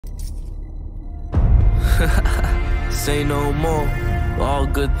Say no more, all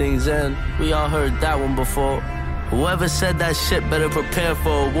good things end. We all heard that one before. Whoever said that shit better prepare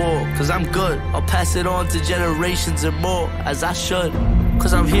for a war. Cause I'm good, I'll pass it on to generations and more, as I should.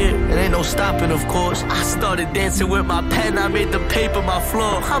 Cause I'm here, it ain't no stopping, of course. I started dancing with my pen, I made the paper my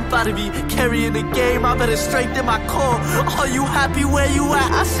floor. I'm about to be carrying the game, I better strengthen my core. Are you happy where you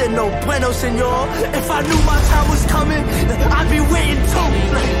at? I said no bueno, senor. If I knew my time was coming, I'd be waiting too.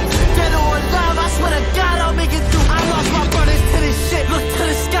 Dead or alive, I swear to God I'll make it through. I lost my brothers to this shit, look to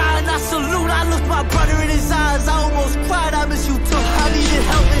the sky and I salute. I looked my brother in his eyes, I almost cried, I miss you too. I needed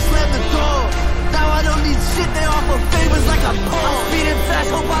help, they slammed the door. Now I don't need shit, they offer favors like I'm poor. I'm speeding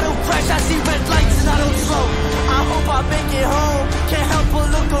fast, hope I don't crash, I see red lights and I don't slow. I hope I make it home, can't help but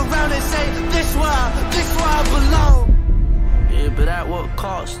look around and say, this where I belong. Yeah, but at what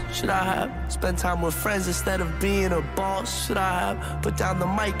cost? Should I have spent time with friends instead of being a boss? Should I have put down the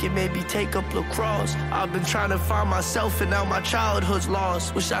mic and maybe take up lacrosse? I've been trying to find myself and now my childhood's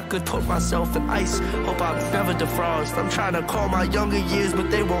lost. Wish I could put myself in ice, hope I never defrost. I'm trying to call my younger years,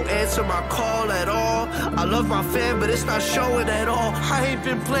 but they won't answer my call at all. I love my fam, but it's not showing at all. I ain't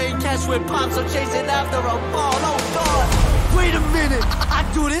been playing catch with pops, I'm chasing after a ball. Oh God, wait a minute, I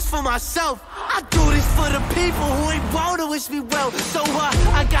do this for myself. I do this for the people who ain't wanna wish me well. So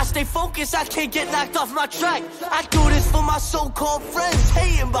I gotta stay focused, I can't get knocked off my track. I do this for my so-called friends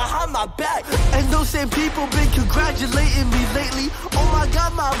hating behind my back. And those same people been congratulating me lately. Oh my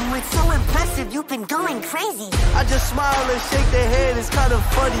God, Mabu, it's so impressive, you've been going crazy. I just smile and shake their hand, it's kind of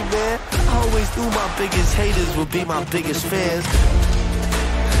funny, man. I always knew my biggest haters would be my biggest fans.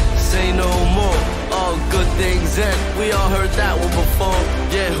 Say no more, all good things end. We all heard that one before.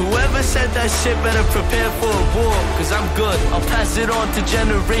 Yeah, whoever said that shit better prepare for a war. Cause I'm good, I'll pass it on to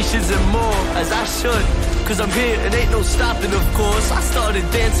generations and more, as I should. Cause I'm here, it ain't no stopping, of course. I started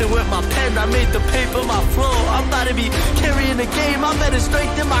dancing with my pen, I made the paper my floor. I'm about to be carrying the game, I better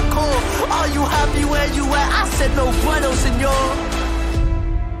strengthen my core. Are you happy where you at? I said no bueno, senor.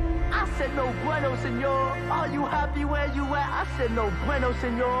 I said no bueno, senor. Are you happy where you at? I said no bueno,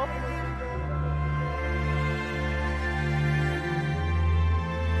 senor.